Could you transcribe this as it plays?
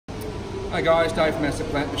Hi guys, Dave from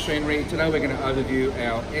Plant Machinery. Today we're going to overview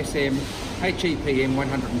our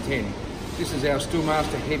SM-HEPM110. This is our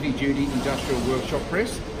STEELMASTer heavy duty industrial workshop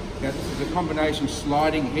press. Now this is a combination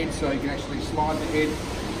sliding head, so you can actually slide the head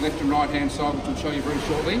left and right hand side, which I'll show you very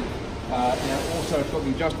shortly. Now also it's got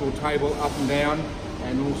the adjustable table up and down,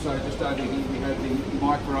 and also just over here we have the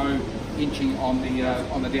micro inching on the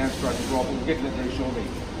downstroke as well, but we'll get to that very shortly.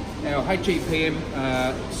 Our HEPM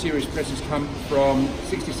series presses come from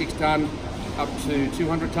 66 tonne up to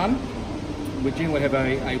 200 tonne. We generally have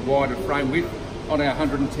a wider frame width. On our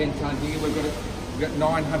 110 tonne here, we've got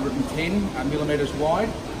 910 millimetres wide.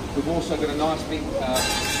 We've also got a nice big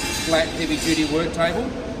flat heavy duty work table,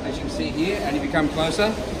 as you can see here, and if you come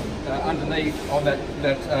closer, underneath on that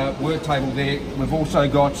work table there, we've also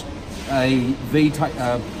got a V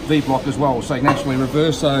block as well, so you can actually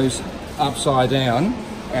reverse those upside down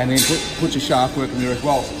and then put your shaft work in there as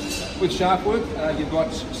well. With shaft work, you've got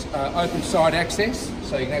open side access,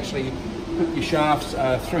 so you can actually put your shafts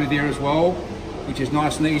through there as well, which is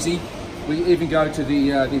nice and easy. We even go to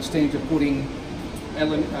the extent of putting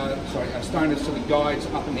stainless steel guides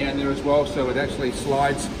up and down there as well, so it actually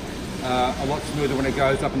slides a lot smoother when it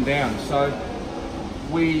goes up and down. So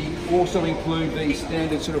we also include the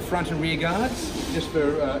standard sort of front and rear guards, just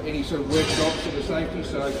for any sort of workshop sort of safety,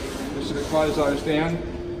 so we sort of close those down.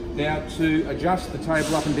 Now to adjust the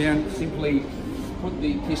table up and down, simply put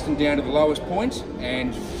the piston down to the lowest point,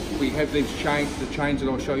 and we have these chains that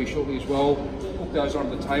I'll show you shortly as well. Hook those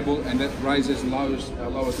onto the table, and that raises and lowers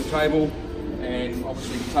the table, and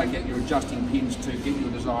obviously you take out your adjusting pins to get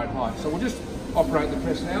your desired height. So we'll just operate the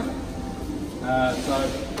press now. So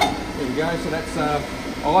there we go. So that's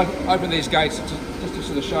I'll open these gates just to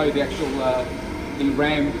sort of show you the actual the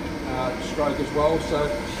ram stroke as well. So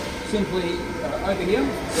simply over here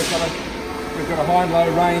we've got a high and low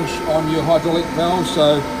range on your hydraulic valve,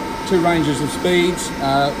 so two ranges of speeds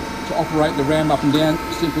to operate the ram up and down.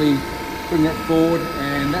 Simply bring that forward,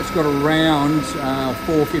 and that's got around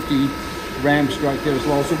 450 ram stroke there as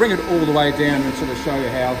well. So bring it all the way down and sort of show you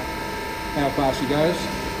how fast she goes.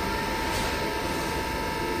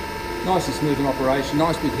 Nice and smooth in operation,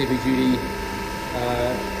 nice big heavy duty,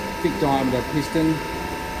 thick diameter piston.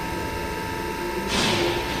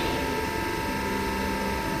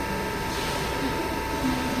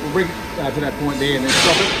 We'll bring it to that point there and then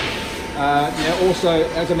stop it. Now also,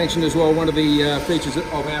 as I mentioned as well, one of the features of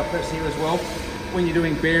our press here as well, when you're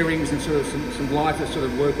doing bearings and sort of some lighter sort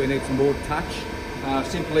of work where you need some more touch,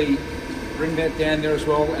 simply bring that down there as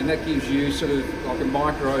well, and that gives you sort of like a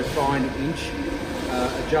micro fine inch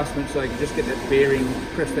adjustment, so you can just get that bearing,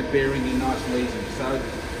 press that bearing in nice and easy. So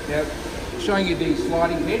now showing you the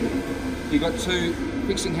sliding head, you've got two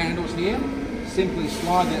fixing handles here. Simply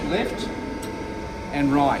slide that left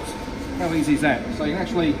and right. How easy is that? So you can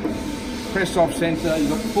actually press off center. You've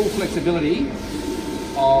got full flexibility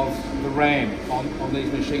of the ram on these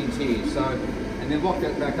machines here. So, and then lock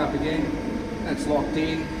that back up again. That's locked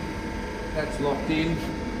in. That's locked in,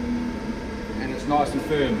 and it's nice and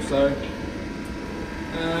firm. So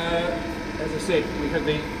as I said, we have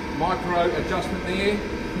the micro adjustment there.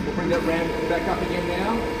 We'll bring that ram back up again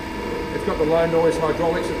now. It's got the low noise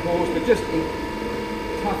hydraulics, of course, but just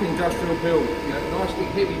tough industrial build. You know, nice big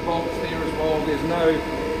heavy bolts there as well. There's no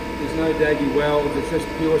daggy welds. It's just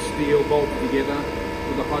pure steel bolted together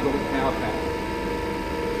with a hydraulic power pack.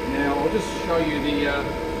 Now I'll just show you the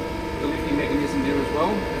lifting mechanism there as well,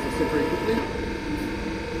 as I said very quickly.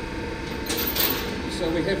 So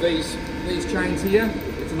we have these chains here.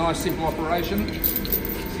 It's a nice simple operation.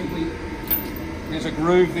 Simply, there's a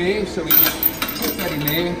groove there, so we just put that in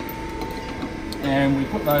there, and we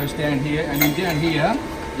put those down here, and then down here,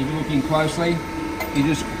 if you're looking closely, you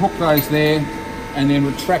just hook those there, and then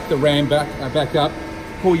retract the ram back up,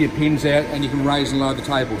 pull your pins out, and you can raise and lower the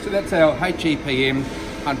table. So that's our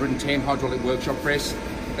HEPM110 hydraulic workshop press.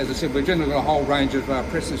 As I said, we've generally got a whole range of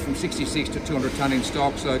presses from 66 to 200 tonne in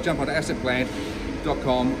stock, so jump onto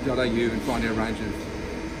sm-hepm110.com.au and find our range of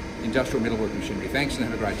industrial metalwork machinery. Thanks and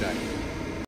have a great day.